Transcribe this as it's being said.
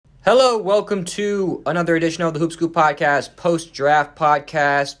Hello, welcome to another edition of the Hoop Scoop Podcast, post-draft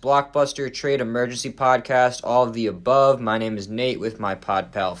podcast, blockbuster trade emergency podcast, all of the above. My name is Nate with my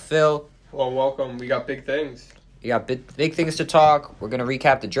pod pal Phil. Hello and welcome. We got big things. We got big things to talk. We're going to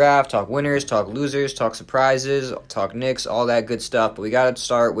recap the draft, talk winners, talk losers, talk surprises, talk Knicks, all that good stuff. But we got to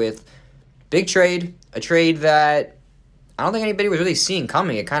start with big trade, a trade that I don't think anybody was really seeing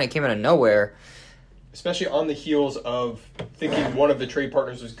coming. It kind of came out of nowhere. Especially on the heels of thinking one of the trade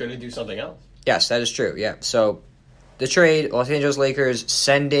partners was going to do something else. Yes, that is true, yeah. So, the trade, Los Angeles Lakers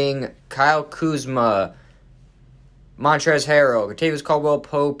sending Kyle Kuzma, Montrezl Harrell, Kentavious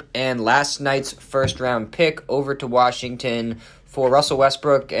Caldwell-Pope, and last night's first-round pick over to Washington for Russell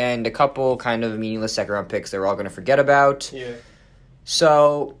Westbrook and a couple kind of meaningless second-round picks they're all going to forget about. Yeah.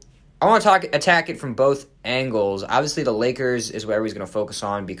 So, I want to attack it from both angles. Obviously, the Lakers is what everybody's going to focus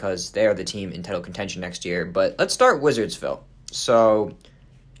on because they are the team in title contention next year. But let's start Wizards, Phil. So,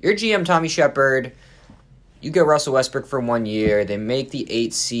 your GM, Tommy Shepard, you get Russell Westbrook for 1 year. They make the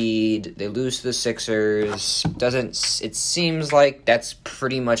 8th seed. They lose to the Sixers. It seems like that's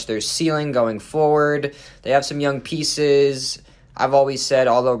pretty much their ceiling going forward. They have some young pieces. I've always said,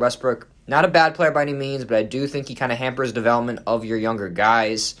 although Westbrook, not a bad player by any means, but I do think he kind of hampers development of your younger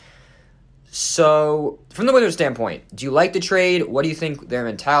guys. So, from the Wizards' standpoint, do you like the trade? What do you think their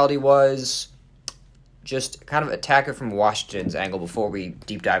mentality was? Just kind of attack it from Washington's angle before we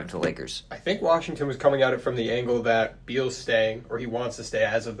deep dive into the Lakers. I think Washington was coming at it from the angle that Beal's staying, or he wants to stay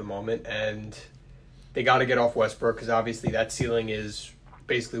as of the moment, and they got to get off Westbrook because obviously that ceiling is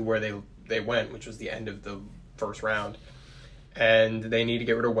basically where they went, which was the end of the first round. And they need to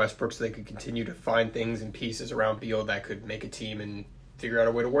get rid of Westbrook so they could continue to find things and pieces around Beal that could make a team and figure out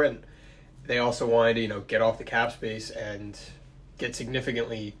a way to win. They also wanted to, get off the cap space and get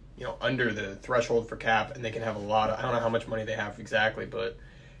significantly, under the threshold for cap, and they can have a lot of, I don't know how much money they have exactly, but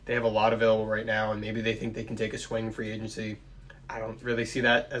they have a lot available right now, and maybe they think they can take a swing free agency. I don't really see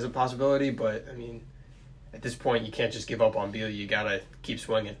that as a possibility, but, at this point, you can't just give up on Beal. You got to keep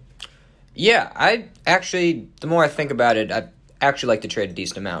swinging. Yeah, the more I think about it, I actually like to trade a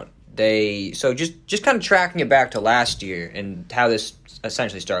decent amount. Just kind of tracking it back to last year and how this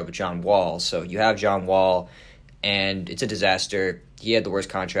essentially started with John Wall. So you have John Wall, and it's a disaster. He had the worst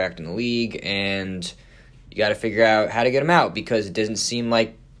contract in the league, and you got to figure out how to get him out because it doesn't seem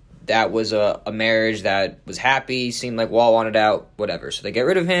like that was a marriage that was happy. Seemed like Wall wanted out, whatever. So they get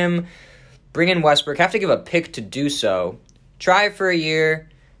rid of him, bring in Westbrook, have to give a pick to do so, try it for a year,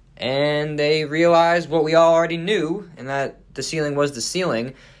 and they realize what we all already knew, and that the ceiling was the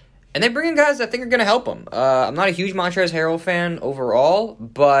ceiling. And they bring in guys that I think are going to help him. I'm not a huge Montrezl Harrell fan overall,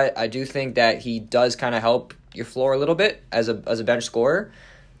 but I do think that he does kind of help your floor a little bit as a bench scorer.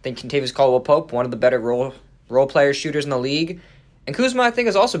 I think Kentavious Caldwell-Pope, one of the better role player shooters in the league. And Kuzma, I think,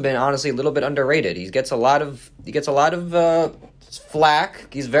 has also been, honestly, a little bit underrated. He gets a lot of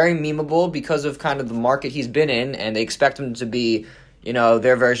flack. He's very memeable because of kind of the market he's been in, and they expect him to be,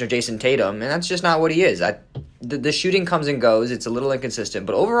 their version of Jason Tatum, and that's just not what he is. The shooting comes and goes. It's a little inconsistent.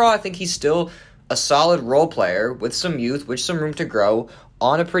 But overall, I think he's still a solid role player with some youth, with some room to grow,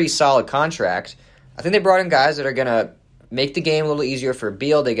 on a pretty solid contract. I think they brought in guys that are going to make the game a little easier for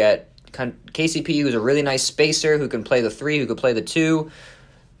Beal. They get KCP, who's a really nice spacer, who can play the 3, who can play the 2.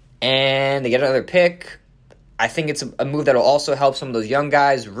 And they get another pick. I think it's a move that will also help some of those young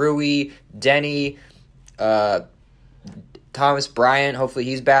guys, Rui, Denny, Thomas Bryant. Hopefully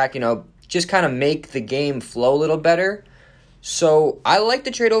he's back, just kind of make the game flow a little better. So I like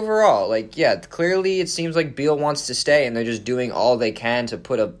the trade overall. Clearly it seems like Beal wants to stay, and they're just doing all they can to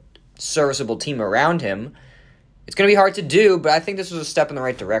put a serviceable team around him. It's going to be hard to do, but I think this was a step in the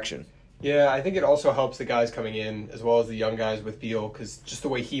right direction. Yeah, I think it also helps the guys coming in as well as the young guys with Beal, because just the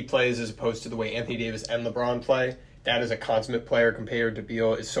way he plays as opposed to the way Anthony Davis and LeBron play, that is a consummate player compared to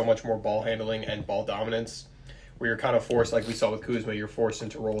Beal is so much more ball handling and ball dominance. Where you're kind of forced, like we saw with Kuzma, you're forced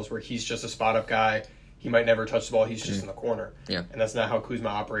into roles where he's just a spot-up guy. He might never touch the ball. He's just in the corner. Yeah. And that's not how Kuzma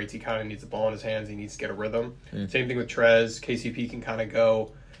operates. He kind of needs the ball in his hands. He needs to get a rhythm. Same thing with Trez. KCP can kind of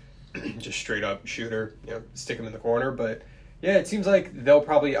go just straight-up shooter, stick him in the corner. But, yeah, it seems like they'll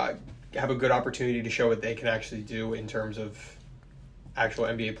probably have a good opportunity to show what they can actually do in terms of actual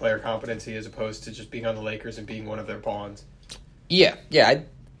NBA player competency as opposed to just being on the Lakers and being one of their pawns. Yeah.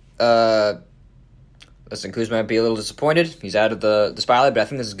 Listen, Kuzma might be a little disappointed. He's out of the spotlight, but I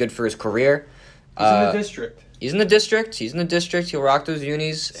think this is good for his career. He's in the district. He's in the district. He'll rock those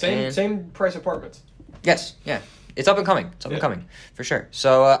unis. Same price apartments. Yes, yeah. It's up and coming. It's up and coming, for sure.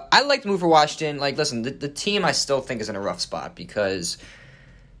 So I like the move for Washington. Listen, the team I still think is in a rough spot because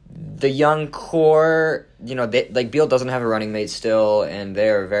the young core, Beal doesn't have a running mate still, and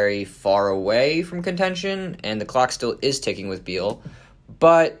they're very far away from contention, and the clock still is ticking with Beal.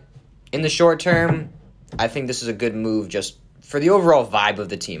 But in the short term, I think this is a good move just for the overall vibe of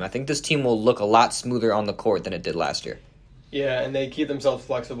the team. I think this team will look a lot smoother on the court than it did last year. Yeah, and they keep themselves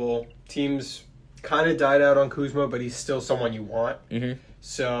flexible. Teams kind of died out on Kuzma, but he's still someone you want. Mm-hmm.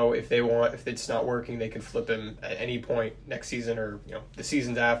 So if it's not working, they can flip him at any point next season or the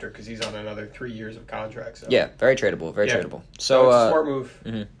seasons after because he's on another 3 years of contract. So. Yeah, very tradable, very tradable. So it's a smart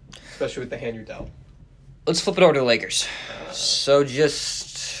move, especially with the hand you're dealt. Let's flip it over to the Lakers. Okay.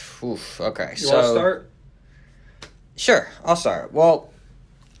 You want to start? Sure, I'll start. Well,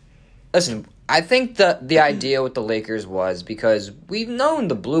 listen, I think the idea with the Lakers was because we've known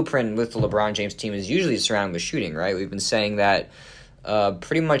the blueprint with the LeBron James team is usually surrounded with shooting, right? We've been saying that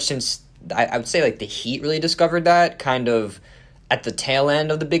pretty much since, I would say, the Heat really discovered that kind of at the tail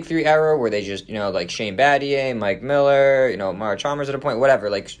end of the Big Three era where they just, Shane Battier, Mike Miller, Mario Chalmers at a point, whatever,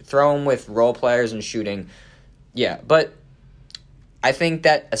 throw them with role players and shooting. Yeah, but I think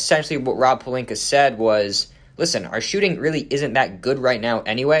that essentially what Rob Pelinka said was, listen, our shooting really isn't that good right now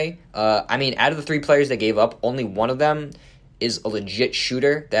anyway. Out of the 3 players they gave up, only one of them is a legit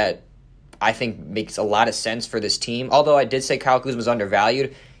shooter that I think makes a lot of sense for this team. Although I did say Kyle Kuzma was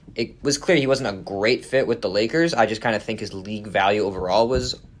undervalued, it was clear he wasn't a great fit with the Lakers. I just kind of think his league value overall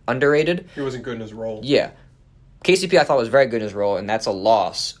was underrated. He wasn't good in his role. Yeah. KCP I thought was very good in his role, and that's a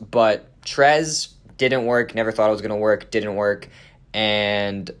loss. But Trez didn't work, never thought it was going to work, didn't work.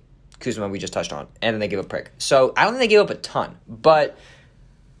 And Kuzma we just touched on. And then they gave up Prick. So I don't think they gave up a ton. But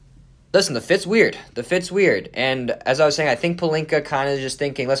listen, the fit's weird. And as I was saying, I think Pelinka kind of just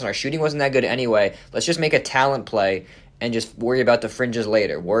thinking, listen, our shooting wasn't that good anyway. Let's just make a talent play and just worry about the fringes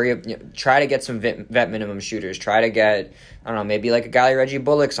later. Try to get some vet minimum shooters. Try to get, I don't know, maybe like a guy like Reggie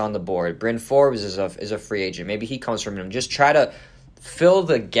Bullock's on the board. Bryn Forbes is a free agent. Maybe he comes from him. Just try to fill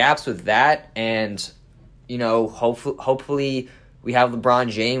the gaps with that, and hopefully we have LeBron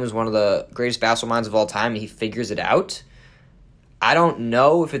James, one of the greatest basketball minds of all time, and he figures it out. I don't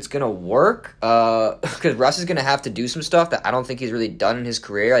know if it's going to work because Russ is going to have to do some stuff that I don't think he's really done in his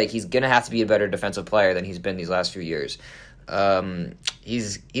career. He's going to have to be a better defensive player than he's been these last few years.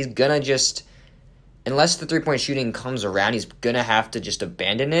 He's going to just, unless the three-point shooting comes around, he's going to have to just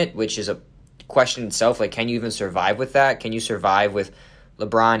abandon it, which is a question itself. Can you even survive with that? Can you survive with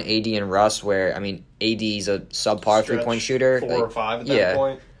LeBron, AD, and Russ where, AD's a subpar three-point shooter? 4 or 5 at that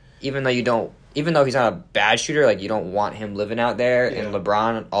point. Even though he's not a bad shooter, you don't want him living out there. Yeah. And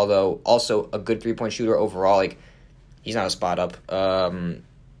LeBron, although also a good three-point shooter overall, he's not a spot up.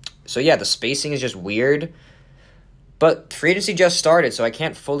 So yeah, the spacing is just weird. But free agency just started, so I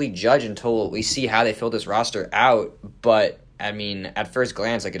can't fully judge until we see how they fill this roster out. But at first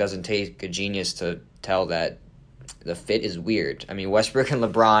glance, it doesn't take a genius to tell that the fit is weird. Westbrook and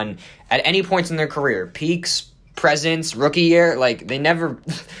LeBron at any points in their career, peaks, presence, rookie year, they never,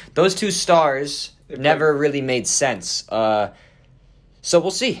 those two stars never really made sense. So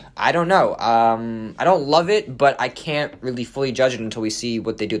we'll see. I don't know. I don't love it, but I can't really fully judge it until we see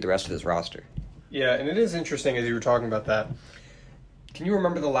what they do with the rest of this roster. Yeah, and it is interesting as you were talking about that. Can you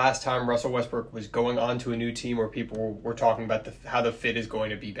remember the last time Russell Westbrook was going on to a new team where people were talking about how the fit is going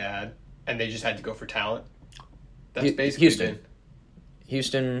to be bad and they just had to go for talent? That's basically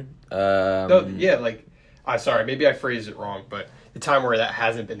Houston. Sorry, maybe I phrased it wrong, but the time where that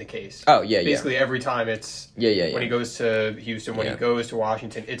hasn't been the case. Oh, yeah, Basically, every time it's... When he goes to Houston, when he goes to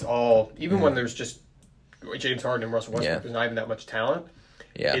Washington, it's all... Even when there's just James Harden and Russell Westbrook, there's not even that much talent.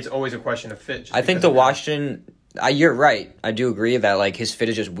 Yeah. It's always a question of fit. I think the Washington... you're right. I do agree that, his fit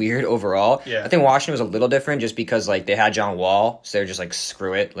is just weird overall. Yeah. I think Washington was a little different just because, they had John Wall, so they're just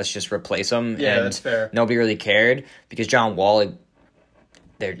screw it, let's just replace him. Yeah, and that's fair. Nobody really cared because John Wall...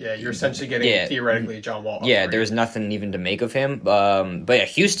 you're essentially getting theoretically John Wall. Yeah, there was nothing even to make of him. But yeah,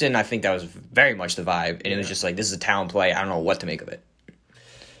 Houston, I think that was very much the vibe, and it was just this is a talent play. I don't know what to make of it.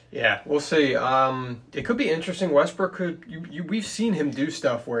 Yeah, we'll see. It could be interesting. Westbrook we've seen him do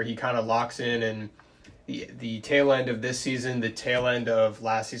stuff where he kind of locks in, and the tail end of this season, the tail end of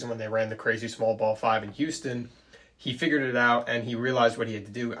last season when they ran the crazy small ball 5 in Houston, he figured it out and he realized what he had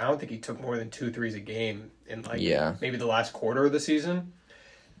to do. I don't think he took more than 2 threes a game in maybe the last quarter of the season.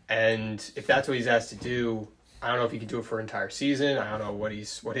 And if that's what he's asked to do, I don't know if he can do it for an entire season. I don't know what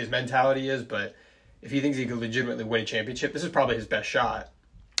his mentality is, but if he thinks he could legitimately win a championship, this is probably his best shot.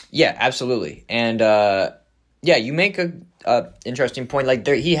 Yeah, absolutely. And you make a interesting point.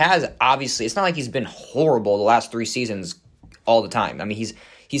 He has obviously, it's not like he's been horrible the last 3 seasons all the time.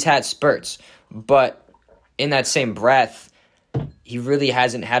 He's had spurts, but in that same breath, he really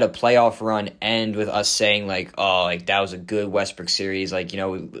hasn't had a playoff run end with us saying like, oh, like that was a good Westbrook series. Like,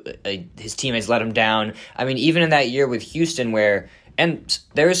 like, his teammates let him down. I mean, even in that year with Houston, and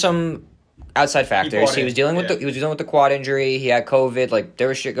there was some outside factors. He was dealing with the quad injury. He had COVID. Like, there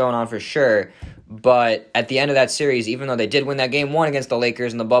was shit going on for sure. But at the end of that series, even though they did win that game 1 against the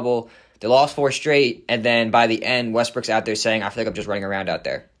Lakers in the bubble, they lost 4 straight. And then by the end, Westbrook's out there saying, I feel like I'm just running around out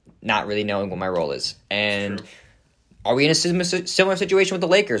there, not really knowing what my role is. And are we in a similar situation with the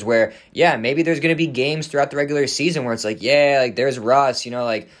Lakers where, yeah, maybe there's going to be games throughout the regular season where it's like, yeah, like there's Russ,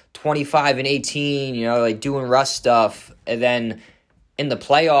 like 25 and 18, like doing Russ stuff. And then in the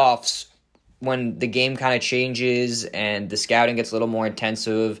playoffs, when the game kind of changes and the scouting gets a little more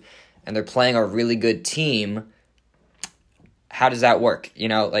intensive and they're playing a really good team, how does that work?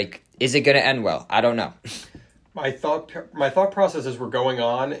 Like, is it going to end well? I don't know. My thought process as we're going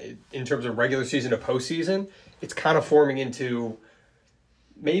on in terms of regular season to postseason, it's kind of forming into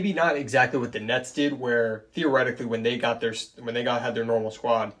maybe not exactly what the Nets did, where theoretically when they had their normal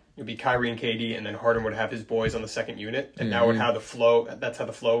squad, it'd be Kyrie and KD, and then Harden would have his boys on the second unit, and that would have the flow. That's how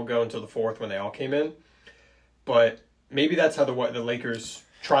the flow would go until the fourth when they all came in. But maybe that's how the Lakers'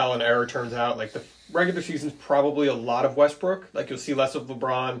 trial and error turns out. Like, the regular season's probably a lot of Westbrook. Like, you'll see less of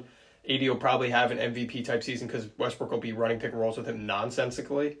LeBron. AD will probably have an MVP type season because Westbrook will be running pick and rolls with him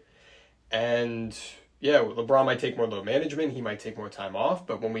nonsensically. And yeah, LeBron might take more load management. He might take more time off.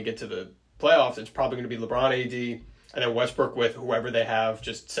 But when we get to the playoffs, it's probably going to be LeBron, AD, and then Westbrook with whoever they have,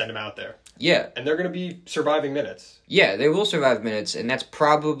 just send him out there. Yeah. And they're going to be surviving minutes. Yeah, they will survive minutes, and that's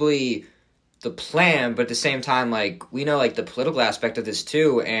probably the plan. But at the same time, like, we know, like, the political aspect of this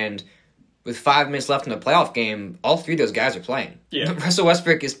too, and with 5 minutes left in the playoff game, all 3 of those guys are playing. Yeah. Russell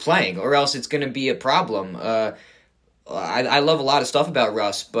Westbrook is playing, or else it's going to be a problem. I love a lot of stuff about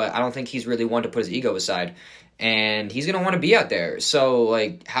Russ, but I don't think he's really one to put his ego aside. And he's going to want to be out there. So,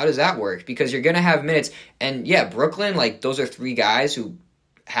 like, how does that work? Because you're going to have minutes. And, yeah, Brooklyn, like, those are 3 guys who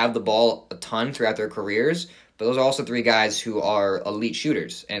have the ball a ton throughout their careers. But those are also 3 guys who are elite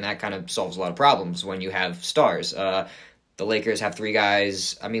shooters. And that kind of solves a lot of problems when you have stars. The Lakers have 3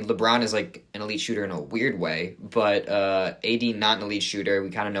 guys. I mean, LeBron is, like, an elite shooter in a weird way. But AD, not an elite shooter.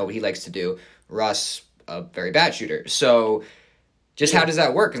 We kind of know what he likes to do. Russ, a very bad shooter. So just how does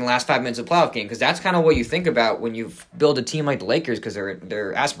that work in the last 5 minutes of the playoff game? Because that's kind of what you think about when you build a team like the Lakers, because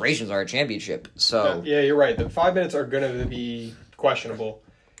their aspirations are a championship. So yeah, you're right. The 5 minutes are going to be questionable.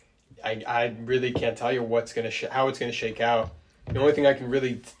 I really can't tell you how it's going to shake out. The only thing I can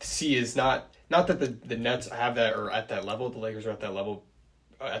really see is not that the Nets have that or at that level. The Lakers are at that level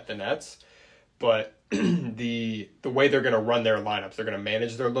at the Nets, but the way they're going to run their lineups, they're going to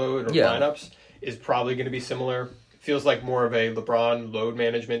manage their load or lineups is probably going to be similar. Feels like more of a LeBron load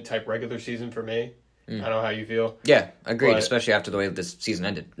management type regular season for me. I don't know how you feel. Yeah, agreed, especially after the way this season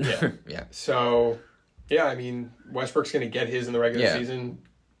ended. Yeah. Yeah. So, yeah, I mean, Westbrook's going to get his in the regular season.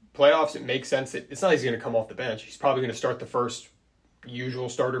 Playoffs, it makes sense. It's not like he's going to come off the bench. He's probably going to start the first usual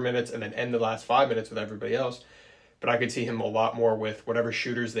starter minutes and then end the last 5 minutes with everybody else. But I could see him a lot more with whatever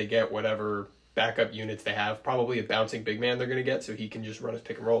shooters they get, whatever backup units they have, probably a bouncing big man they're going to get, so he can just run his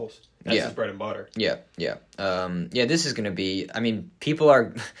pick and rolls. That's his bread and butter. Yeah. This is going to be, I mean,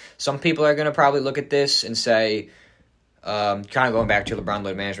 some people are going to probably look at this and say, kind of going back to the LeBron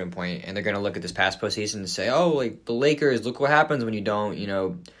load management point, and they're going to look at this past postseason and say, oh, like, the Lakers, look what happens when you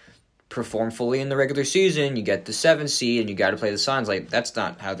don't, perform fully in the regular season. You get the 7th seed and you got to play the Suns. Like, that's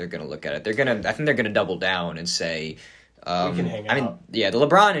not how they're going to look at it. I think they're going to double down and say, we can hang out. I mean, yeah, the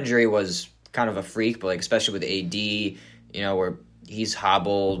LeBron injury was kind of a freak, but like especially with AD, where he's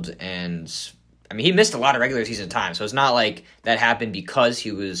hobbled, and I mean he missed a lot of regular season time, so it's not like that happened because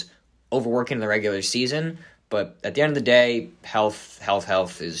he was overworking in the regular season. But at the end of the day, health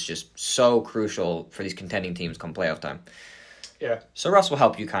is just so crucial for these contending teams come playoff time. Yeah. So Russ will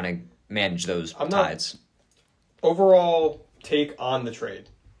help you kind of manage those tides. Overall take on the trade.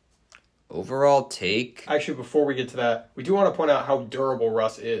 Overall take? Actually, before we get to that, we do want to point out how durable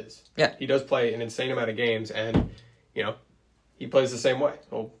Russ is. Yeah. He does play an insane amount of games, and, he plays the same way.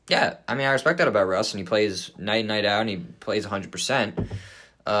 Yeah, I mean, I respect that about Russ, and he plays night in, night out, and he plays 100%.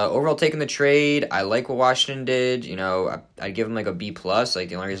 Overall take in the trade, I like what Washington did. I'd give him like a B+. Like,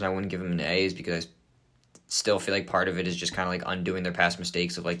 the only reason I wouldn't give him an A is because I still feel like part of it is just kind of like undoing their past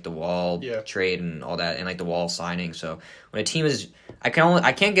mistakes of like the Wall trade and all that, and like the Wall signing. So when a team is, I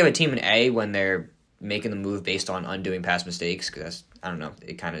can't give a team an A when they're making the move based on undoing past mistakes, because I don't know,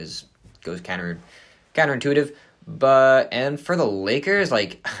 it kind of goes counterintuitive. And for the Lakers,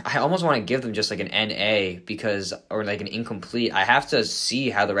 like, I almost want to give them just like an NA because, or like an incomplete. I have to see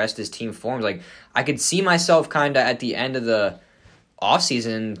how the rest of this team forms. Like, I could see myself kind of at the end of the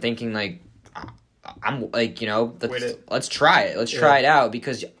offseason thinking like, I'm like, let's try it. Let's try it out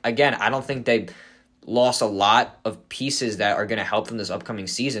because, again, I don't think they lost a lot of pieces that are going to help them this upcoming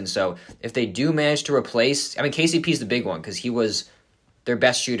season. So if they do manage to replace, I mean, KCP's the big one because he was their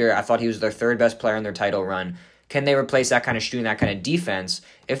best shooter. I thought he was their third best player in their title run. Can they replace that kind of shooting, that kind of defense?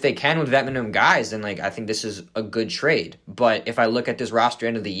 If they can with vet minimum guys, then like I think this is a good trade. But if I look at this roster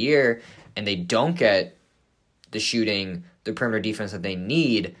end of the year and they don't get the shooting, the perimeter defense that they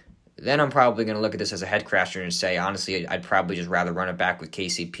need, then I'm probably going to look at this as a head crasher and say, honestly, I'd probably just rather run it back with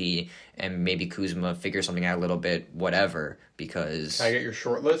KCP and maybe Kuzma, figure something out a little bit, whatever, because... Can I get your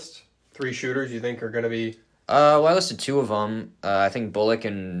short list? 3 shooters you think are going to be... Well, I listed 2 of them. I think Bullock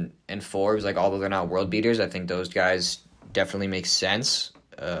and Forbes, like, although they're not world beaters, I think those guys definitely make sense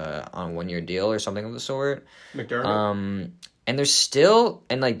on a 1-year deal or something of the sort. McDermott? And there's still,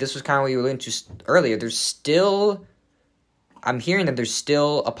 and like this was kind of what you were alluding to earlier, there's still... I'm hearing that there's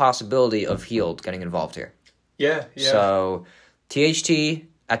still a possibility of Hield getting involved here. Yeah. So, THT,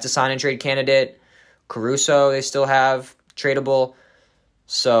 that's a sign and trade candidate. Caruso, they still have tradable.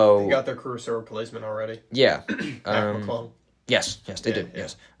 So they got their Caruso replacement already. Yeah. Yes, they did. Yeah.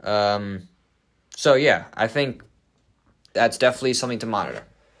 Yes. So yeah, I think that's definitely something to monitor.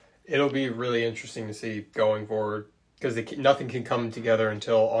 It'll be really interesting to see going forward because nothing can come together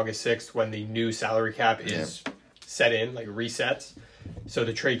until August 6th when the new salary cap is set in, like resets. So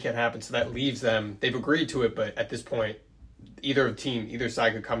the trade can't happen. So that leaves them. They've agreed to it, but at this point, either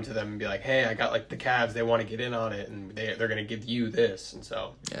side could come to them and be like, "Hey, I got like the Cavs. They want to get in on it, and they're going to give you this." And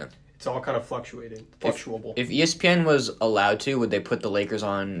so it's all kind of fluctuable. If ESPN was allowed to, would they put the Lakers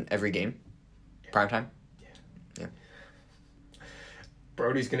on every game, primetime? Yeah.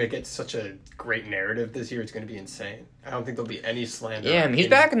 Brody's going to get such a great narrative this year. It's going to be insane. I don't think there'll be any slander. Yeah, I mean, he's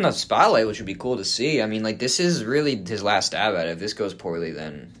back in the spotlight, which would be cool to see. I mean, like, this is really his last stab at it. If this goes poorly,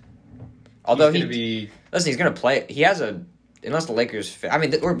 then... Although he's going to play... He has a... Unless the Lakers... I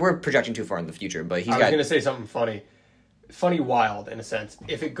mean, we're projecting too far in the future, but I was going to say something funny. Funny wild, in a sense.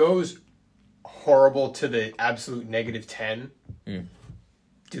 If it goes horrible to the absolute -10,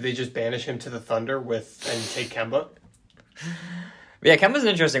 do they just banish him to the Thunder and take Kemba? Yeah, Kemba's an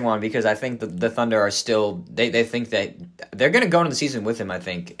interesting one because I think the Thunder are still they think that they're going to go into the season with him. I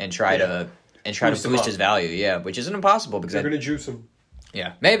think and try to boost his value. Yeah, which isn't impossible because they're going to juice him.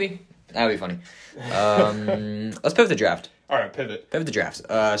 Yeah, maybe that would be funny. Let's pivot the draft. All right, pivot the draft.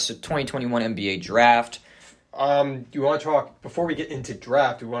 So 2021 NBA draft. Do you want to talk before we get into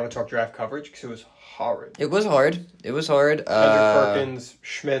draft? Do we want to talk draft coverage because it was horrid. It was hard. Kendrick Perkins,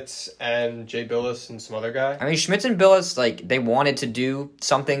 Schmitz, and Jay Billis, and some other guy. I mean, Schmitz and Billis, like, they wanted to do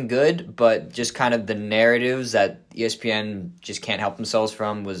something good, but just kind of the narratives that ESPN just can't help themselves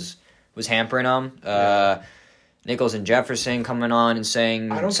from was hampering them. Nichols and Jefferson coming on and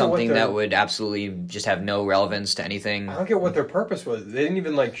saying something that would absolutely just have no relevance to anything. I don't get what their purpose was. They didn't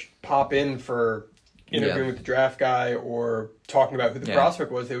even, like, pop in for interviewing with the draft guy or talking about who the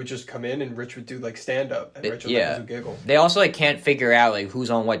prospect was. They would just come in and Rich would do like stand up and Rich would giggle. They also like can't figure out like who's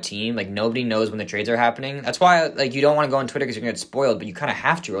on what team. Like nobody knows when the trades are happening. That's why like you don't want to go on Twitter because you're gonna get spoiled, but you kind of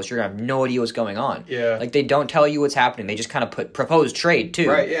have to, or else you're gonna have no idea what's going on. Yeah, like they don't tell you what's happening. They just kind of propose trade too.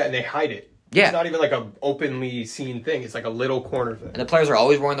 Right. Yeah, and they hide it. Yeah, it's not even like a openly seen thing. It's like a little corner thing. And the players are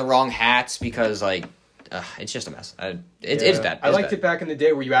always wearing the wrong hats because like it's just a mess. It's bad. I liked it back in the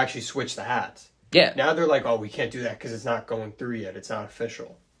day where you actually switched the hats. Yeah. Now they're like, oh, we can't do that because it's not going through yet. It's not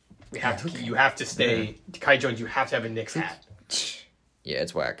official. You have to stay. Kai Jones, you have to have a Knicks hat. Yeah,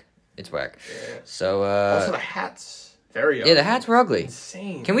 it's whack. Yeah. So also the hats, very ugly. Yeah, the hats were ugly.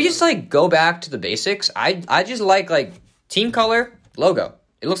 Insane. Can we just like go back to the basics? I just like team color, logo.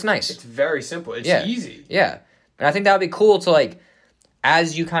 It looks nice. It's very simple. It's easy. Yeah. And I think that would be cool to like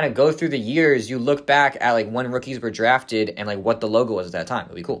as you kind of go through the years, you look back at like when rookies were drafted and like what the logo was at that time. It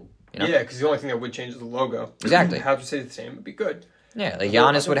would be cool. You know? Yeah, because the only thing that would change is the logo. Exactly. Have to stay the same. It'd be good. Yeah, like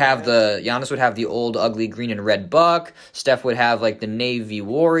Giannis would have the old ugly green and red buck. Steph would have like the navy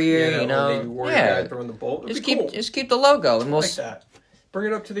warrior. Yeah, you know, Navy warrior guy throwing the bolt. Just keep the logo and we'll like that.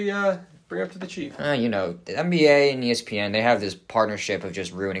 Bring it up to the chief. You know, the NBA and ESPN, they have this partnership of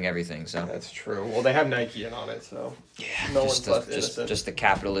just ruining everything. So that's true. Well, they have Nike in on it, so no one's left innocent. Just the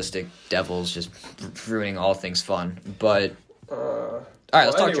capitalistic devils just ruining all things fun. But all right,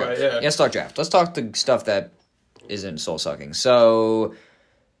 let's talk draft. Yeah, let's talk draft. Let's talk the stuff that isn't soul-sucking. So,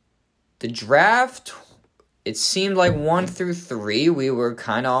 the draft, it seemed like 1 through 3, we were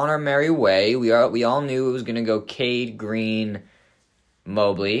kind of on our merry way. We all knew it was going to go Cade, Green,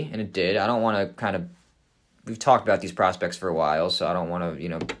 Mobley, and it did. I don't want to kind of... We've talked about these prospects for a while, so I don't want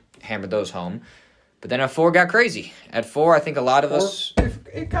to, hammer those home. But then at 4 got crazy. At 4, I think a lot of us...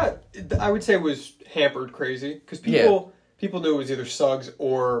 I would say it was hampered crazy, because people knew it was either Suggs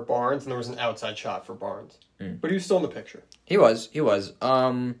or Barnes, and there was an outside shot for Barnes. But he was still in the picture. He was.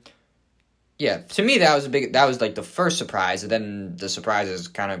 Yeah, to me that was like the first surprise, and then the surprises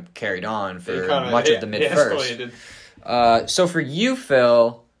kind of carried on for much of the mid-first. So for you,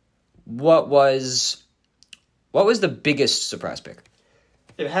 Phil, what was the biggest surprise pick?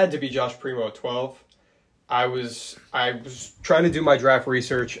 It had to be Josh Primo at 12. I was trying to do my draft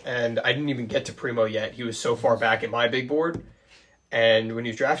research, and I didn't even get to Primo yet. He was so far back in my big board, and when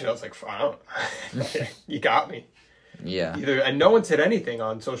he was drafted, I was like, you got me. Yeah. And no one said anything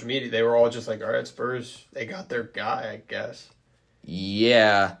on social media. They were all just like, all right, Spurs, they got their guy, I guess.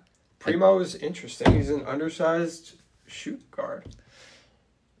 Yeah. Primo is interesting. He's an undersized shoot guard.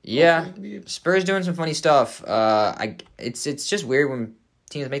 Yeah. Spurs doing some funny stuff. It's just weird when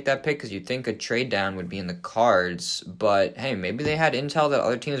teams make that pick because you'd think a trade down would be in the cards, but hey, maybe they had intel that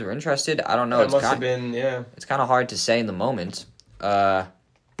other teams were interested. I don't know. It must have been, yeah. It's kind of hard to say in the moment. Yeah.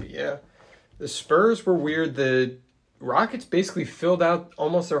 The Spurs were weird. The Rockets basically filled out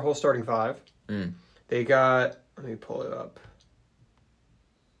almost their whole starting 5. They got... Let me pull it up.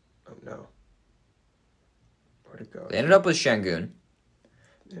 Oh, no. Where'd it go? They ended up with Şengün.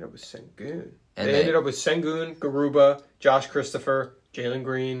 They ended up with Şengün, Garuba, Josh Christopher, Jalen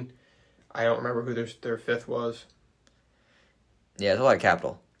Green. I don't remember who their 5th was. Yeah, it's a lot of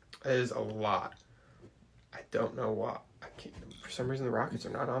capital. It is a lot. I don't know why. For some reason, the Rockets are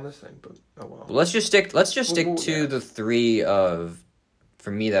not on this thing, but oh well. Let's just stick to the 3 of,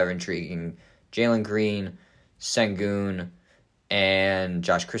 for me, that are intriguing: Jalen Green, Şengün, and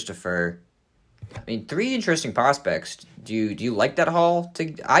Josh Christopher. I mean, 3 interesting prospects. Do you like that haul?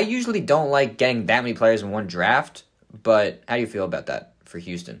 I usually don't like getting that many players in one draft, but how do you feel about that for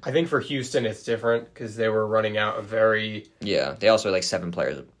Houston? I think for Houston it's different because they were running out a very... Yeah, they also had like 7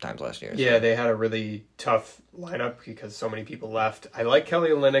 players at times last year. Yeah, they had a really tough lineup because so many people left. I like Kelly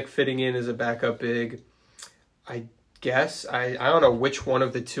Olynyk fitting in as a backup big. I guess, I don't know which one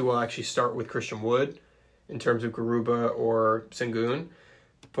of the 2 will actually start with Christian Wood in terms of Garuba or Şengün,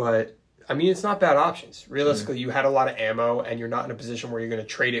 but... I mean, it's not bad options. Realistically, you had a lot of ammo, and you're not in a position where you're going to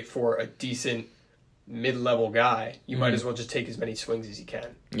trade it for a decent mid-level guy. You might as well just take as many swings as you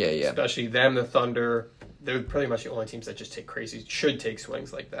can. Yeah. Especially them, the Thunder. They're pretty much the only teams that just should take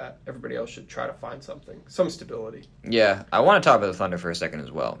swings like that. Everybody else should try to find some stability. Yeah, I want to talk about the Thunder for a second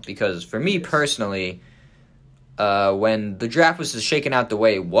as well, because for me personally, when the draft was shaken out the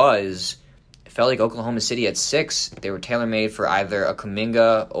way it was, it felt like Oklahoma City at 6, they were tailor-made for either a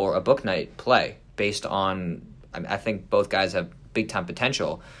Kuminga or a Bouknight play based on, I think both guys have big-time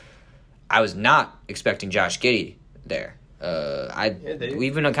potential. I was not expecting Josh Giddey there. We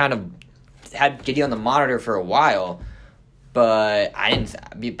even kind of had Giddey on the monitor for a while, but I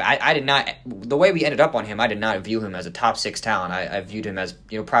did not, the way we ended up on him, I did not view him as a top 6 talent. I viewed him as,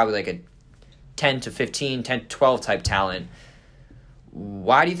 probably like a 10 to 15, 10 to 12 type talent.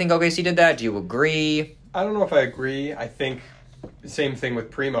 Why do you think OKC did that? Do you agree? I don't know if I agree. I think the same thing with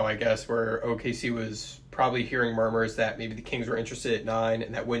Primo, I guess, where OKC was probably hearing murmurs that maybe the Kings were interested at 9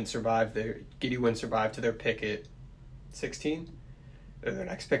 and that Giddey wouldn't survive to their pick at 16? Or their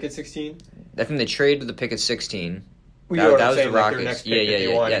next pick at 16? I think they traded the pick at 16. That was the Rockets. Their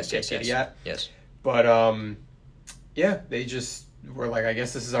next pick Yes. But, yeah, they just were like, I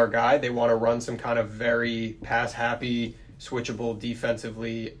guess this is our guy. They want to run some kind of very pass-happy, switchable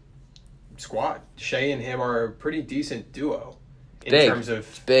defensively squad. Shea and him are a pretty decent duo in terms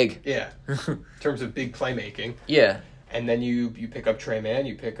of big. Yeah. In terms of big playmaking. Yeah. And then you pick up Trey Mann,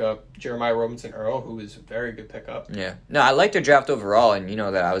 you pick up Jeremiah Robinson Earl, who is a very good pickup. Yeah. No, I liked their draft overall, and you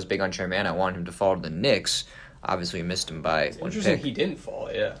know that I was big on Trey Mann. I wanted him to fall to the Knicks. Obviously, we missed him by it's one interesting pick. He didn't fall,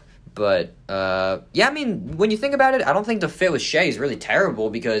 yeah. But yeah, I mean, when you think about it, I don't think the fit with Shea is really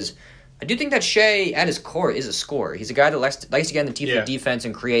terrible because I do think that Shea, at his core, is a scorer. He's a guy that likes to get in the teeth of defense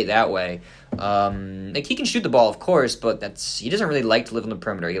and create that way. Like he can shoot the ball, of course, but he doesn't really like to live on the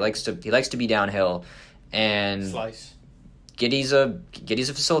perimeter. He likes to be downhill and slice. Giddey's a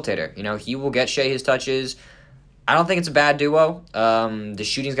facilitator. He will get Shea his touches. I don't think it's a bad duo. The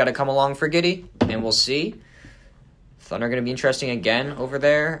shooting's got to come along for Giddey, and we'll see. Thunder are going to be interesting again over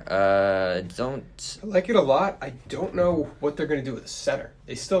there. I like it a lot. I don't know what they're going to do with the center.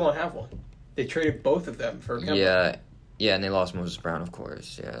 They still don't have one. They traded both of them for Kemba. Yeah, and they lost Moses Brown, of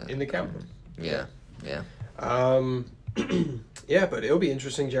course. Yeah, in the Kemba. Yeah. Yeah, but it'll be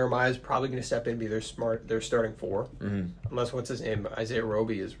interesting. Jeremiah's probably going to step in and be their starting four. Mm-hmm. Unless, what's his name? Isaiah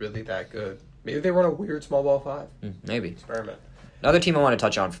Roby is really that good. Maybe they run a weird small ball five. Maybe. Experiment. Another team I want to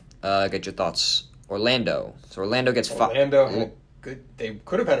touch on, get your thoughts. Orlando. So Orlando gets Orlando had good. They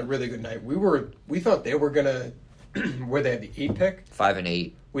could have had a really good night. We thought they were going to, where they had the 8 pick.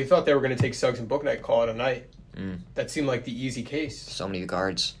 5-8. We thought they were going to take Suggs and Booknight, call it a night. That seemed like the easy case. So many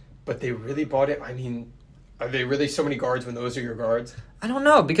guards. But they really bought it. I mean, are they really so many guards when those are your guards? I don't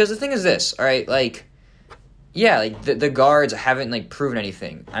know, because the thing is this, all right? Like, yeah, like the guards haven't like proven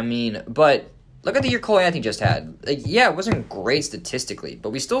anything. I mean, but look at the year Cole Anthony just had. Like, yeah, it wasn't great statistically,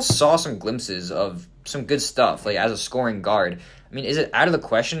 but we still saw some glimpses of some good stuff, like as a scoring guard. I mean, is it out of the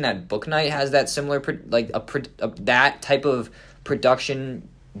question that Booknight has that similar, that type of production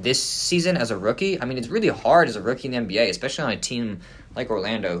this season as a rookie? I mean, it's really hard as a rookie in the NBA, especially on a team like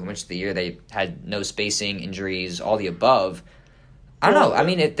Orlando, who much of the year they had no spacing, injuries, all the above. I don't know. I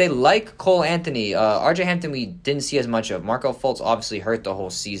mean, if they like Cole Anthony, RJ Hampton we didn't see as much of. Markelle Fultz obviously hurt the whole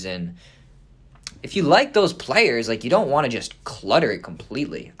season. If you like those players, like, you don't want to just clutter it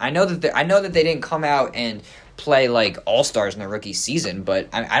completely. I know that they didn't come out and play like all-stars in their rookie season, but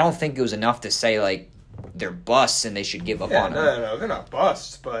I don't think it was enough to say like they're busts and they should give up on them. No, they're not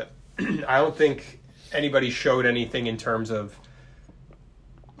busts, but I don't think anybody showed anything in terms of,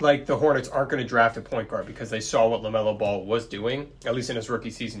 like, the Hornets aren't going to draft a point guard because they saw what LaMelo Ball was doing. At least in his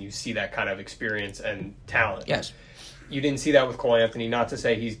rookie season, you see that kind of experience and talent. Yes. You didn't see that with Cole Anthony. Not to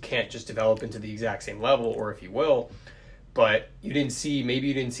say he can't just develop into the exact same level, or if he will, but you didn't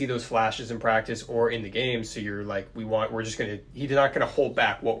see those flashes in practice or in the game. So you're like, he's not going to hold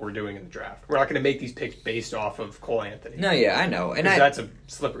back what we're doing in the draft. We're not going to make these picks based off of Cole Anthony. No, yeah, I know, and that's a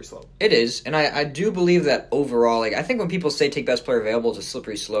slippery slope. It is, and I do believe that overall, like, I think when people say take best player available, it's a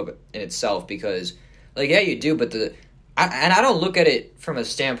slippery slope in itself because, like, yeah, you do, but I don't look at it from a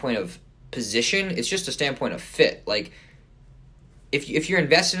standpoint of position. It's just a standpoint of fit. Like, if you're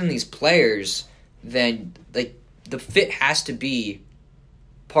invested in these players, then like the fit has to be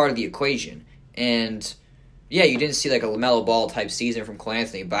part of the equation. And yeah, you didn't see like a LaMelo Ball type season from Cole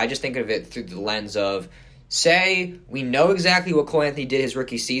Anthony, but I just think of it through the lens of, say we know exactly what Cole Anthony did his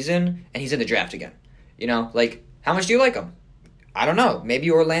rookie season, and he's in the draft again. You know, like, how much do you like him? I don't know. Maybe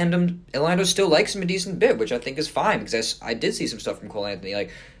Orlando still likes him a decent bit, which I think is fine because I did see some stuff from Cole Anthony.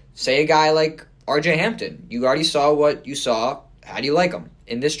 Like, say a guy like RJ Hampton, you already saw what you saw. How do you like him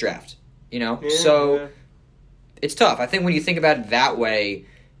in this draft? You know, It's tough. I think when you think about it that way,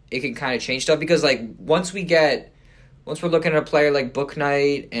 it can kind of change stuff because, like, once we're looking at a player like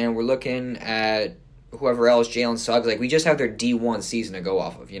Booknight and we're looking at whoever else, Jalen Suggs, like, we just have their D1 season to go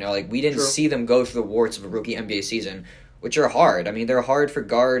off of. You know, like, we didn't see them go through the warts of a rookie NBA season, which are hard. I mean, they're hard for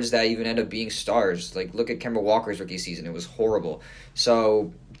guards that even end up being stars. Like, look at Kemba Walker's rookie season. It was horrible.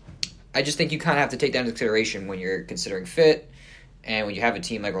 So I just think you kind of have to take that into consideration when you're considering fit and when you have a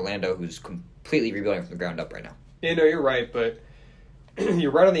team like Orlando who's completely rebuilding from the ground up right now. Yeah, no, you're right, but you're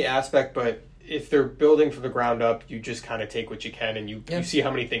right on the aspect, but if they're building from the ground up, you just kind of take what you can and you see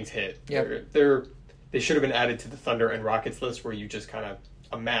how many things hit. Yeah. They should have been added to the Thunder and Rockets list where you just kind of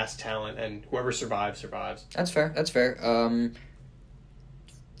amass talent and whoever survives, survives. That's fair.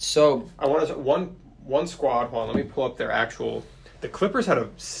 So I want to one squad. Hold on, let me pull up their actual. The Clippers had a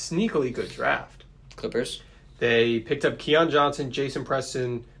sneakily good draft. Clippers. They picked up Keon Johnson, Jason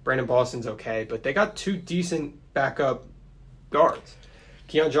Preston, Brandon Boston's okay, but they got 2 decent backup guards.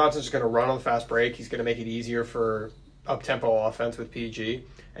 Keon Johnson's going to run on the fast break. He's going to make it easier for up-tempo offense with PG.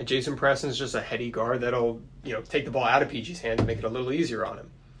 And Jason Preston's just a heady guard that'll, take the ball out of PG's hands and make it a little easier on him.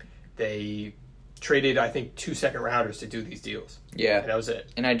 They traded, I think, 2 second-rounders to do these deals. Yeah. And that was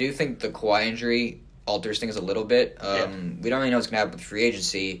it. And I do think the Kawhi injury alters things a little bit. We don't really know what's going to happen with free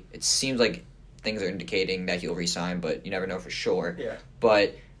agency. It seems like things are indicating that he'll resign, but you never know for sure. Yeah.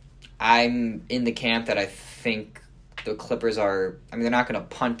 But I'm in the camp that I think the Clippers are, I mean, they're not going to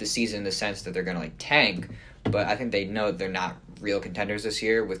punt the season in the sense that they're going to, like, tank, but I think they know they're not real contenders this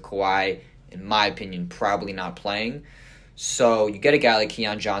year with Kawhi, in my opinion, probably not playing. So you get a guy like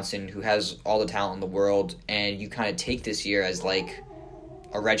Keon Johnson who has all the talent in the world, and you kind of take this year as, like,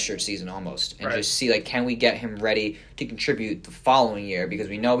 a redshirt season almost, and just see, like, can we get him ready to contribute the following year, because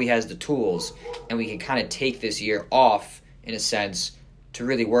we know he has the tools, and we can kind of take this year off, in a sense, to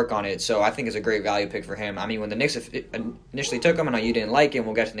really work on it. So I think it's a great value pick for him. I mean, when the Knicks initially took him, I know you didn't like him,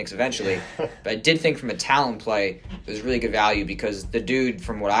 we'll get to the Knicks eventually, but I did think from a talent play, it was really good value, because the dude,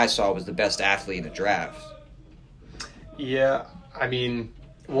 from what I saw, was the best athlete in the draft. Yeah, I mean,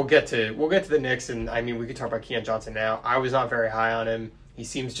 we'll get to the Knicks, and I mean, we could talk about Keon Johnson now. I was not very high on him. He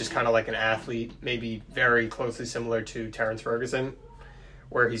seems just kind of like an athlete, maybe very closely similar to Terrence Ferguson,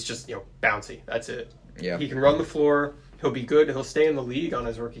 where he's just, bouncy. That's it. Yeah. He can run the floor. He'll be good. He'll stay in the league on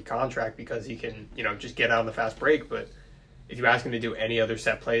his rookie contract because he can, just get out on the fast break. But if you ask him to do any other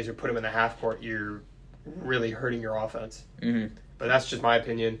set plays or put him in the half court, you're really hurting your offense. Mm-hmm. But that's just my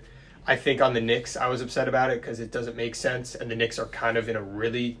opinion. I think on the Knicks, I was upset about it because it doesn't make sense, and the Knicks are kind of in a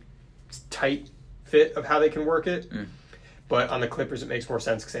really tight fit of how they can work it. Mm. But on the Clippers, it makes more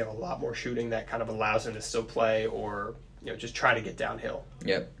sense because they have a lot more shooting that kind of allows them to still play or just try to get downhill.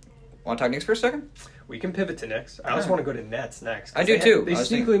 Yep. Want to talk Knicks for a second? We can pivot to Knicks. I also want to go to Nets next. I do too. They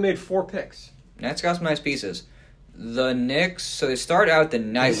sneakily made 4 picks. Nets got some nice pieces. The Knicks, so they start out the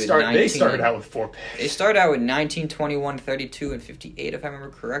night with 19... They started out with 4 picks. They start out with 19, 21, 32, and 58, if I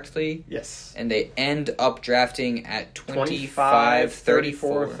remember correctly. Yes. And they end up drafting at 25,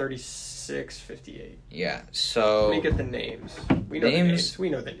 34, 36, 58. Yeah, so... Let me get the names. We know the names. We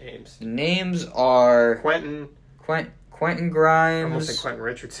know the names. The names are... Quentin Grimes. I almost said Quentin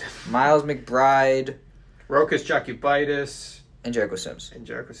Richardson. Miles McBride. Rokas Jokubaitis. And Jericho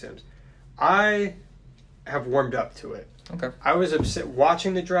Sims. I have warmed up to it. Okay. I was upset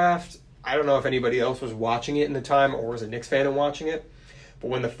watching the draft. I don't know if anybody else was watching it in the time or was a Knicks fan and watching it. But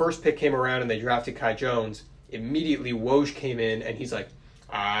when the first pick came around and they drafted Kai Jones, immediately Woj came in and he's like,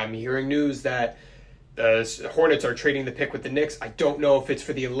 I'm hearing news that the Hornets are trading the pick with the Knicks. I don't know if it's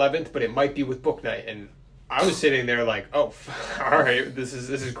for the 11th, but it might be with Book Night. And I was sitting there like, oh, all right, this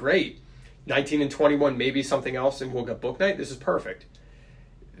is great. 19 and 21, maybe something else, and we'll get Book Night. This is perfect.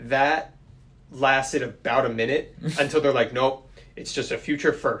 That lasted about a minute until they're like, nope, it's just a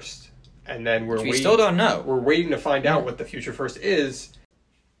future first. And then we still don't know. We're waiting to find out what the future first is.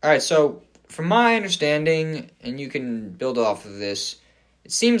 All right, so from my understanding, and you can build off of this,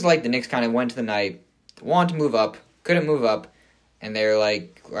 it seems like the Knicks kind of went to the night, wanted to move up, couldn't move up, and they're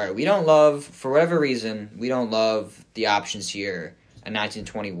like, all right, for whatever reason, we don't love the options here at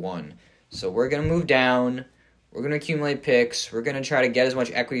 1921. So we're going to move down, we're going to accumulate picks, we're going to try to get as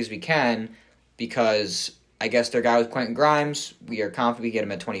much equity as we can, because I guess their guy was Quentin Grimes, we are confident we get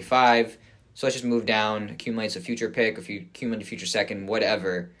him at 25, so let's just move down, accumulate a future pick, accumulate a future second,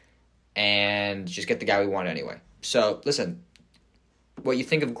 whatever, and just get the guy we want anyway. So, listen, what you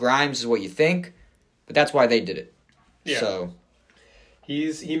think of Grimes is what you think, but that's why they did it. Yeah. So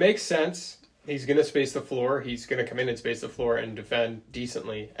he makes sense. He's going to space the floor. He's going to come in and space the floor and defend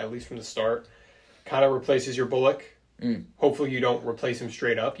decently, at least from the start. Kind of replaces your Bullock. Mm. Hopefully you don't replace him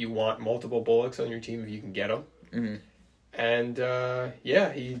straight up. You want multiple Bullocks on your team if you can get them. Mm-hmm. And,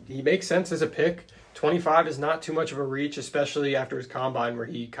 he makes sense as a pick. 25 is not too much of a reach, especially after his combine where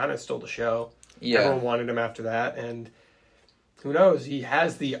he kind of stole the show. Yeah. Everyone wanted him after that, and who knows? He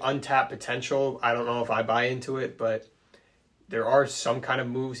has the untapped potential. I don't know if I buy into it, but there are some kind of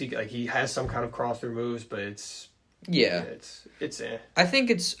moves. He has some kind of cross-through moves, but it's I think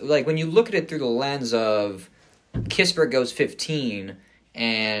it's like when you look at it through the lens of Kispert goes 15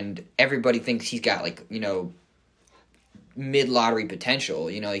 and everybody thinks he's got mid-lottery potential.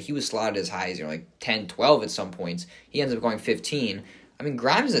 He was slotted as high as 10, 12 at some points. He ends up going 15. I mean,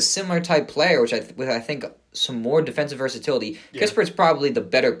 Grimes is a similar type player, with I think some more defensive versatility. Yeah. Kispert's probably the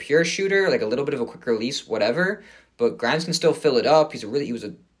better pure shooter, a little bit of a quick release, whatever. But Grimes can still fill it up. He was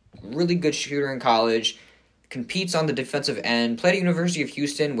a really good shooter in college. Competes on the defensive end. Played at University of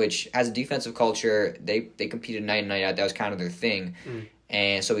Houston, which has a defensive culture. They competed night in, night out. That was kind of their thing. Mm.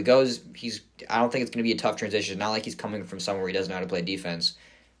 And so he goes. I don't think it's going to be a tough transition. Not like he's coming from somewhere he doesn't know how to play defense.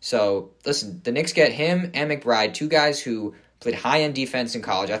 So listen, the Knicks get him and McBride, two guys who played high-end defense in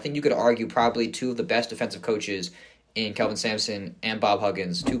college. I think you could argue probably two of the best defensive coaches in Kelvin Sampson and Bob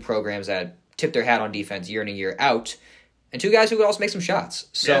Huggins, two programs that tip their hat on defense year in and year out, and two guys who could also make some shots.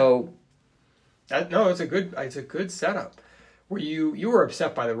 So, it's a good setup. Were you were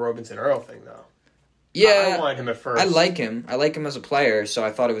upset by the Robinson Earl thing though? Yeah, I wanted him at first. I like him. I like him as a player, so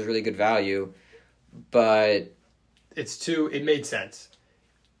I thought it was really good value. But it made sense.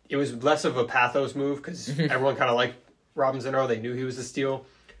 It was less of a pathos move because everyone kind of liked Robinson Earl. They knew he was a steal.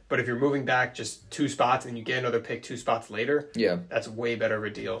 But if you're moving back just 2 spots and you get another pick 2 spots later, that's way better of a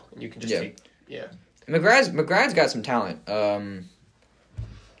deal. And you can just take. McBride's got some talent.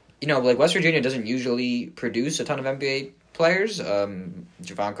 West Virginia doesn't usually produce a ton of NBA players.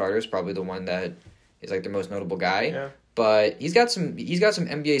 Javon Carter is probably the one that is their most notable guy. Yeah. But he's got some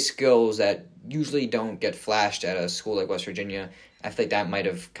NBA skills that usually don't get flashed at a school like West Virginia. I feel like that might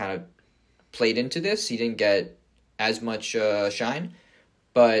have kind of played into this. He didn't get as much shine.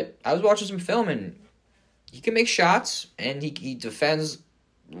 But I was watching some film, and he can make shots, and he defends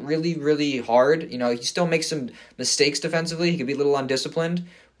really, really hard. He still makes some mistakes defensively. He could be a little undisciplined,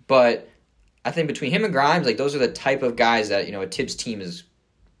 but I think between him and Grimes, those are the type of guys that a Tibbs team is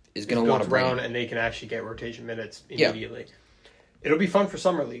going to want to bring, and they can actually get rotation minutes immediately. Yeah. It'll be fun for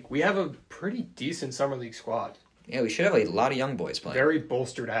Summer League. We have a pretty decent Summer League squad. Yeah, we should have a lot of young boys playing. Very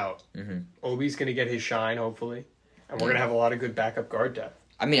bolstered out. Mm-hmm. Obi's going to get his shine, hopefully. And we're going to have a lot of good backup guard depth.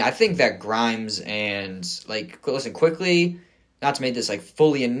 I mean, I think that Grimes and, listen, Quickly, not to make this,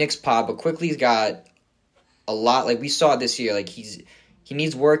 fully a Knicks pod, but Quickly's got a lot. We saw it this year. He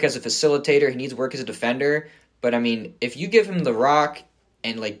needs work as a facilitator. He needs work as a defender. But, I mean, if you give him the rock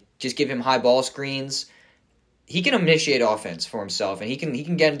and, just give him high ball screens, he can initiate offense for himself. And he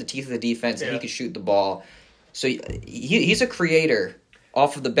can get into the teeth of the defense, and he can shoot the ball. So he's a creator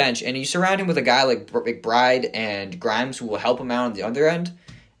off of the bench, and you surround him with a guy like McBride and Grimes who will help him out on the other end,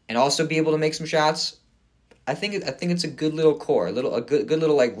 and also be able to make some shots. I think it's a good little core, a good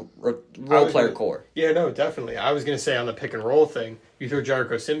little role player core. Yeah, no, definitely. I was gonna say on the pick and roll thing, you throw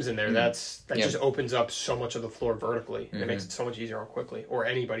Jericho Sims in there, that just opens up so much of the floor vertically. Mm-hmm. It makes it so much easier on Quickly or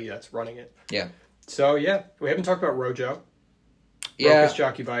anybody that's running it. Yeah. So we haven't talked about Rojo. Yeah.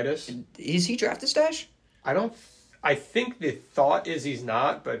 Rokas Jokivitis. Is he drafted stash? I think the thought is he's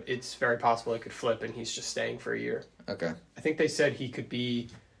not, but it's very possible it could flip and he's just staying for a year. Okay. I think they said he could be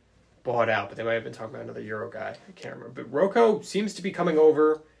bought out, but they might have been talking about another Euro guy. I can't remember. But Rocco seems to be coming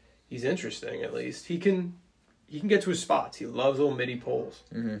over. He's interesting, at least. He can get to his spots. He loves little midi pulls.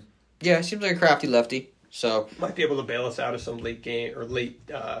 Mm-hmm. Yeah, seems like a crafty lefty. So might be able to bail us out of some late game or late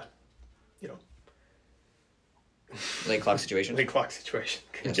clock situation. Late clock situation.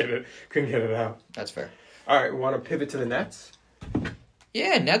 Couldn't get it out. That's fair. All right, we want to pivot to the Nets.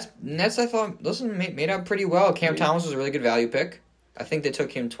 Yeah, Nets. I thought made out pretty well. Cam Thomas was a really good value pick. I think they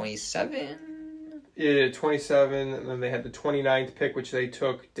took him 27. Yeah, 27, and then they had the 29th pick, which they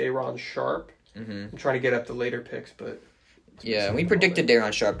took Day'Ron Sharpe. Mm-hmm. I'm trying to get up the later picks, but yeah, we predicted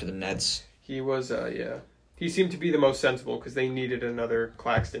Day'Ron Sharpe to the Nets. He was, he seemed to be the most sensible because they needed another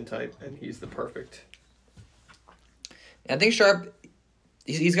Claxton type, and he's the perfect. I think Sharpe,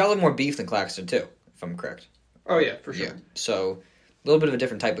 he's got a little more beef than Claxton too, if I'm correct. Oh yeah, for sure. Yeah, so a little bit of a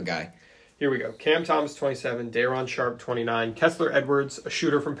different type of guy. Here we go. Cam Thomas, 27. Day'Ron Sharpe, 29. Kessler Edwards, a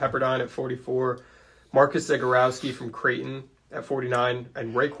shooter from Pepperdine at 44. Marcus Zagorowski from Creighton at 49.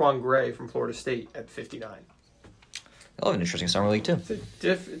 And Raekwon Gray from Florida State at 59. They'll have an interesting summer league, too.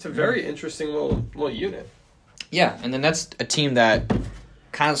 It's a very interesting little unit. Yeah, and then that's a team that,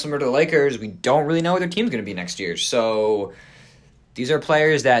 kind of similar to the Lakers, we don't really know what their team's going to be next year. So these are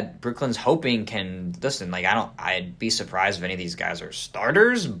players that Brooklyn's hoping can listen. I'd be surprised if any of these guys are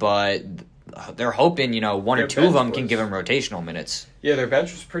starters, but they're hoping one or two of them can give them rotational minutes. Yeah, their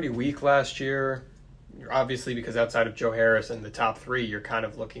bench was pretty weak last year. Obviously, because outside of Joe Harris and the top three, you're kind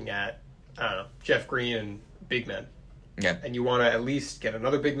of looking at Jeff Green and big men. Yeah, and you want to at least get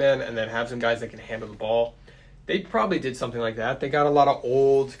another big man and then have some guys that can handle the ball. They probably did something like that. They got a lot of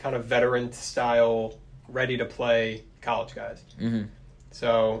old, kind of veteran style, ready to play college guys. Mm-hmm.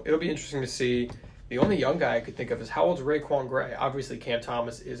 So it'll be interesting to see. The only young guy I could think of is how old's Raekwon Gray? Obviously, Cam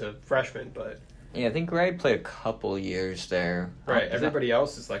Thomas is a freshman, but yeah, I think Gray played a couple years there. Right. Everybody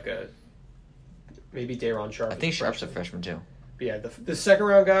else is maybe Day'Ron Sharpe. I think Sharpe's a freshman too. But yeah, the second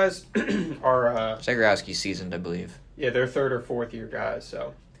round guys are Zagorowski seasoned, I believe. Yeah, they're third or fourth year guys.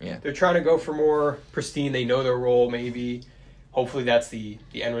 So yeah, they're trying to go for more pristine. They know their role. Maybe, hopefully, that's the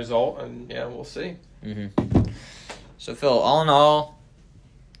end result, and yeah, we'll see. Mm-hmm. So Phil, all in all,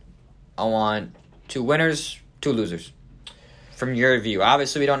 I want 2 winners, 2 losers. From your view,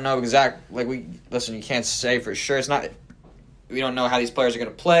 obviously we don't know you can't say for sure. We don't know how these players are going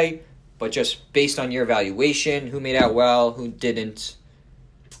to play, but just based on your evaluation, who made out well, who didn't.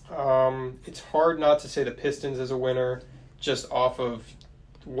 It's hard not to say the Pistons as a winner, just off of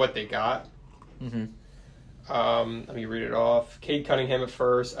what they got. Mm-hmm. Let me read it off. Cade Cunningham at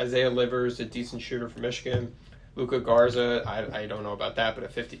first, Isaiah Livers, a decent shooter from Michigan, Luka Garza, I don't know about that, but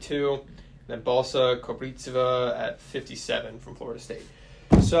at 52. And then Balsa Koprivica at 57 from Florida State.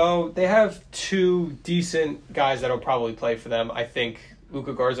 So they have 2 decent guys that will probably play for them. I think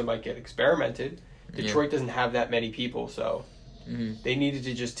Luka Garza might get experimented. Detroit doesn't have that many people, so they needed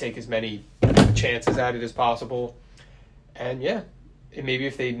to just take as many chances at it as possible. And yeah, maybe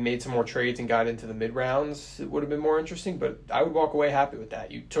if they made some more trades and got into the mid-rounds, it would have been more interesting, but I would walk away happy with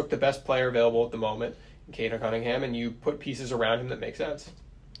that. You took the best player available at the moment, Cade Cunningham, and you put pieces around him that make sense.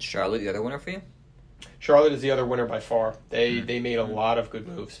 Charlotte, the other winner for you? Charlotte is the other winner by far. They made a lot of good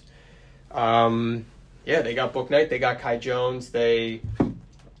moves. They got Bouknight, they got Kai Jones, I'll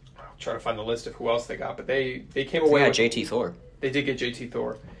try to find the list of who else they got, but they came away with JT Thor. they did get JT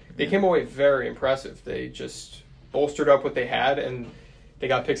Thor. They came away very impressive. They just bolstered up what they had, and they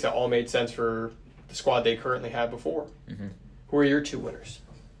got picks that all made sense for the squad they currently had before. Mm-hmm. Who are your 2 winners?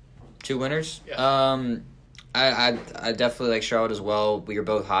 2 winners? Yeah. I definitely like Charlotte as well. We were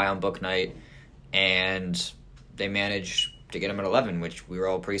both high on Book Knight, and they managed to get him at 11, which we were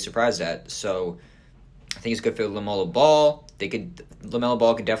all pretty surprised at. So I think it's good for LaMelo Ball. LaMelo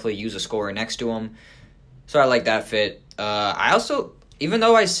Ball could definitely use a scorer next to him. So I like that fit. I also, even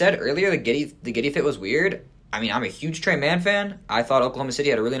though I said earlier the Giddey fit was weird, I mean, I'm a huge Trey Mann fan. I thought Oklahoma City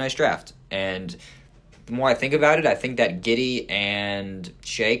had a really nice draft. And the more I think about it, I think that Giddey and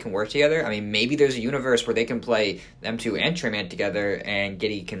Shea can work together. I mean, maybe there's a universe where they can play them two and Trey Mann together, and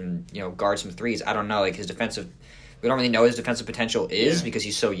Giddey can, guard some threes. I don't know, like his defensive. We don't really know what his defensive potential is because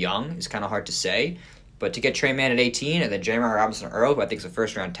he's so young. It's kind of hard to say. But to get Trey Mann at 18 and then Jeremiah Robinson-Earl, who I think is a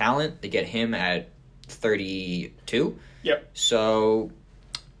first-round talent, they get him at 32. Yep. So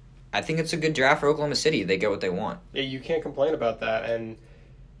I think it's a good draft for Oklahoma City. They get what they want. Yeah, you can't complain about that. And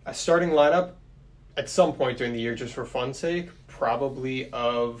a starting lineup at some point during the year, just for fun's sake, probably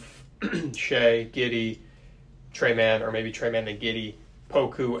of Shea, Giddey, Trey Mann, or maybe Trey Mann and Giddey,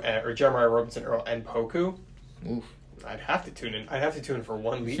 Poku, or Jeremiah Robinson-Earl and Poku. Oof. I'd have to tune in. I'd have to tune in for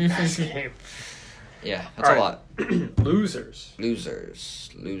one League Pass game. Yeah, that's a lot. Losers. Can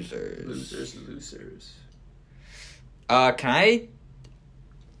I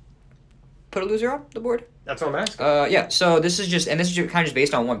put a loser on the board? That's what I'm asking. Yeah, so this is just kind of just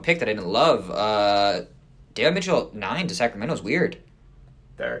based on one pick that I didn't love. David Mitchell 9 to Sacramento is weird.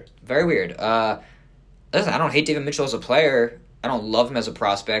 Very weird. Listen, I don't hate David Mitchell as a player. I don't love him as a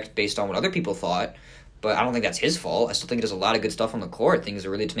prospect based on what other people thought, but I don't think that's his fault. I still think he does a lot of good stuff on the court. I think he's a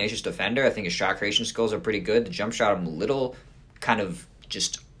really tenacious defender. I think his shot creation skills are pretty good. The jump shot I'm a little kind of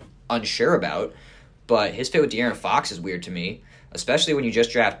just unsure about, but his fit with De'Aaron Fox is weird to me, especially when you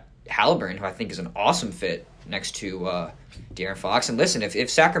just draft Halliburton, who I think is an awesome fit next to De'Aaron Fox. And listen, if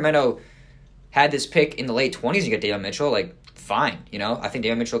Sacramento had this pick in the late 20s and you get David Mitchell, like, fine. I think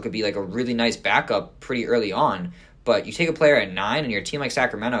David Mitchell could be like a really nice backup pretty early on. But you take a player at 9 and you're a team like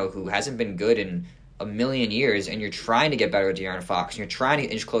Sacramento who hasn't been good in a million years, and you're trying to get better with De'Aaron Fox, and you're trying to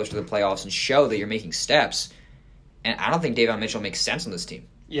inch closer to the playoffs and show that you're making steps. And I don't think David Mitchell makes sense on this team.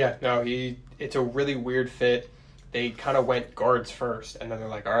 Yeah, no, it's a really weird fit. They kind of went guards first, and then they're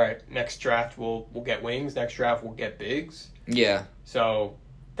like, all right, next draft we'll get wings, next draft we'll get bigs. Yeah. So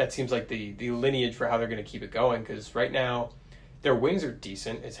that seems like the lineage for how they're going to keep it going, because right now their wings are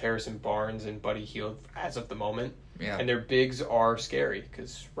decent. It's Harrison Barnes and Buddy Hield as of the moment. Yeah. And their bigs are scary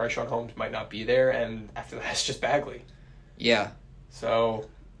because Ryshawn Holmes might not be there, and after that it's just Bagley. Yeah. So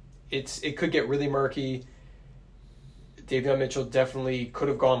it could get really murky. Davion Mitchell definitely could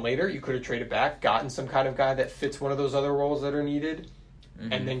have gone later. You could have traded back, gotten some kind of guy that fits one of those other roles that are needed,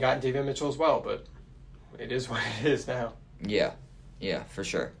 and then gotten Davion Mitchell as well. But it is what it is now. Yeah. Yeah, for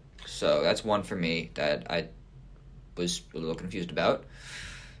sure. So that's one for me that I was a little confused about.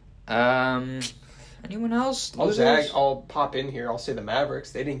 Anyone else? I'll pop in here. I'll say the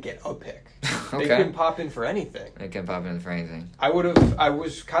Mavericks. They didn't get a pick. Okay. They couldn't pop in for anything. They couldn't pop in for anything. I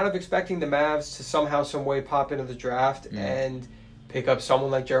was kind of expecting the Mavs to somehow, some way pop into the draft and pick up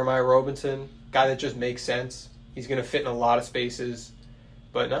someone like Jeremiah Robinson, guy that just makes sense. He's going to fit in a lot of spaces.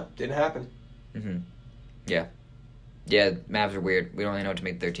 But no, didn't happen. Mm-hmm. Yeah. Yeah, Mavs are weird. We don't really know what to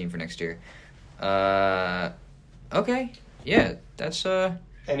make their team for next year. Okay. Yeah, that's...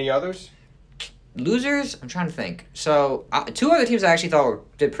 Any others? Losers? I'm trying to think. So, 2 other teams I actually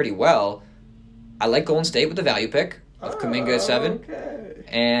thought did pretty well. I like Golden State with the value pick of Kuminga at 7. Okay.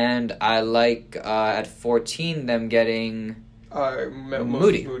 And I like, at 14, them getting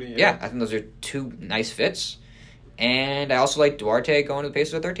Moody. Yeah, I think those are 2 nice fits. And I also like Duarte going to the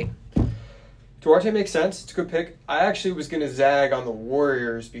Pacers at 13. Duarte makes sense. It's a good pick. I actually was going to zag on the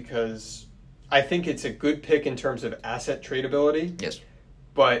Warriors because I think it's a good pick in terms of asset tradability. Yes.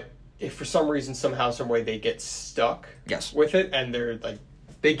 But if for some reason, somehow, some way, they get stuck with it, and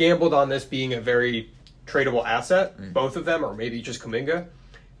they gambled on this being a very tradable asset, both of them, or maybe just Kuminga,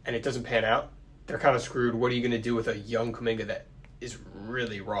 and it doesn't pan out, they're kind of screwed. What are you going to do with a young Kuminga that is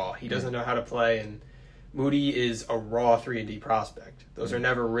really raw? He doesn't know how to play, and Moody is a raw 3-and-D prospect. Those are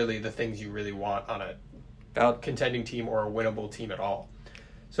never really the things you really want on a contending team or a winnable team at all.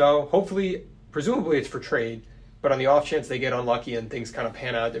 So hopefully, presumably it's for trade, but on the off chance they get unlucky and things kind of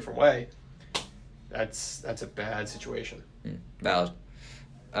pan out a different way, that's a bad situation. Valid.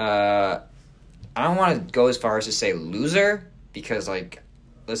 I don't want to go as far as to say loser because,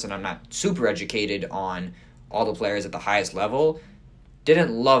 listen, I'm not super educated on all the players at the highest level.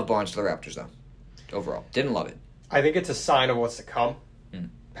 Didn't love Barnes to the Raptors, though, overall. Didn't love it. I think it's a sign of what's to come. Mm.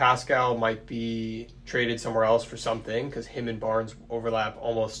 Pascal might be traded somewhere else for something because him and Barnes overlap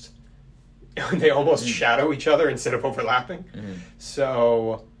almost. They almost shadow each other instead of overlapping. Mm-hmm.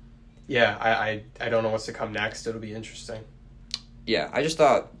 So, yeah, I don't know what's to come next. It'll be interesting. Yeah, I just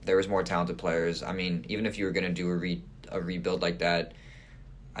thought there was more talented players. I mean, even if you were going to do a rebuild like that,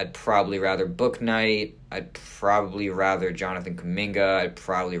 I'd probably rather Book Knight. I'd probably rather Jonathan Kuminga. I'd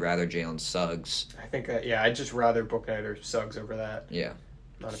probably rather Jalen Suggs. I think, I'd just rather Book Knight or Suggs over that. Yeah.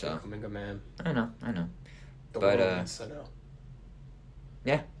 Not a big Kuminga man. I know. The But, world needs to know.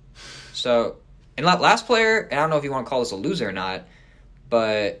 Yeah. So, and last player, and I don't know if you want to call this a loser or not,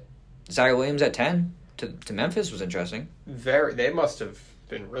 but Zaire Williams at 10 to Memphis was interesting. They must have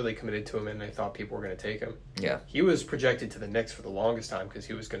been really committed to him, and they thought people were going to take him. Yeah. He was projected to the Knicks for the longest time because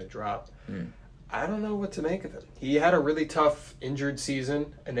he was going to drop. Mm. I don't know what to make of him. He had a really tough injured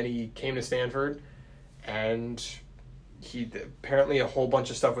season, and then he came to Stanford, and he apparently a whole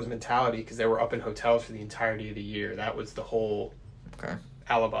bunch of stuff was mentality because they were up in hotels for the entirety of the year. That was the whole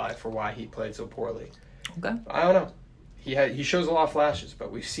alibi for why he played so poorly. Okay. I don't know. He shows a lot of flashes,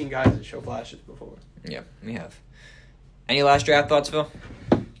 but we've seen guys that show flashes before. Yeah, we have. Any last draft thoughts, Phil?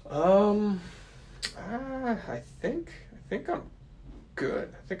 I think I'm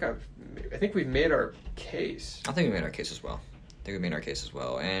good. I think we've made our case. I think we made our case as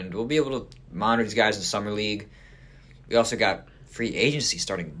well. And we'll be able to monitor these guys in Summer League. We also got free agency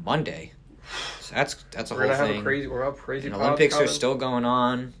starting Monday. So that's a whole thing. We're up crazy. And Olympics are still going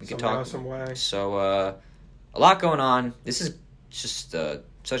on. We could talk some way. So a lot going on. This is just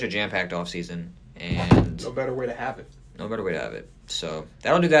such a jam-packed off season, and no better way to have it. So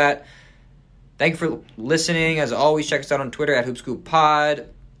that'll do that. Thank you for listening. As always, check us out on Twitter at HoopScoopPod.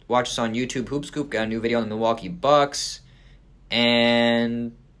 Watch us on YouTube, HoopScoop. Got a new video on the Milwaukee Bucks.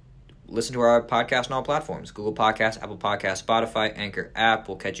 And listen to our podcast on all platforms. Google Podcasts, Apple Podcasts, Spotify, Anchor app.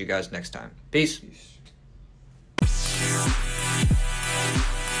 We'll catch you guys next time. Peace.